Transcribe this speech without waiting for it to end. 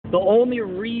The only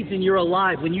reason you're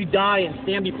alive when you die and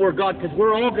stand before God, because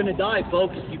we're all going to die,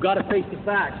 folks. You got to face the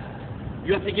facts.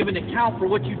 You have to give an account for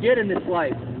what you did in this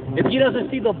life. If He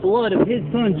doesn't see the blood of His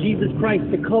Son, Jesus Christ,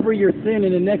 to cover your sin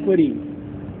and iniquity,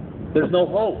 there's no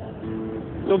hope.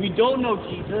 So if you don't know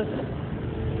Jesus,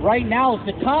 right now is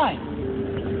the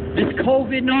time. This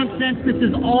COVID nonsense, this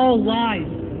is all lies.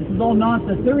 This is all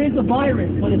nonsense. There is a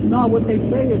virus, but it's not what they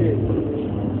say it is.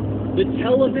 The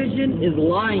television is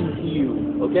lying to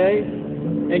you, okay?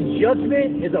 And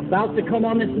judgment is about to come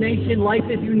on this nation. Life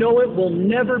as you know it will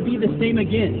never be the same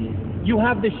again. You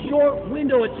have the short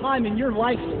window of time in your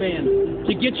lifespan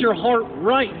to get your heart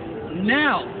right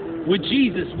now with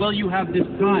Jesus while you have this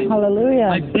time. Hallelujah.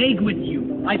 I beg with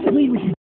you. I plead with you.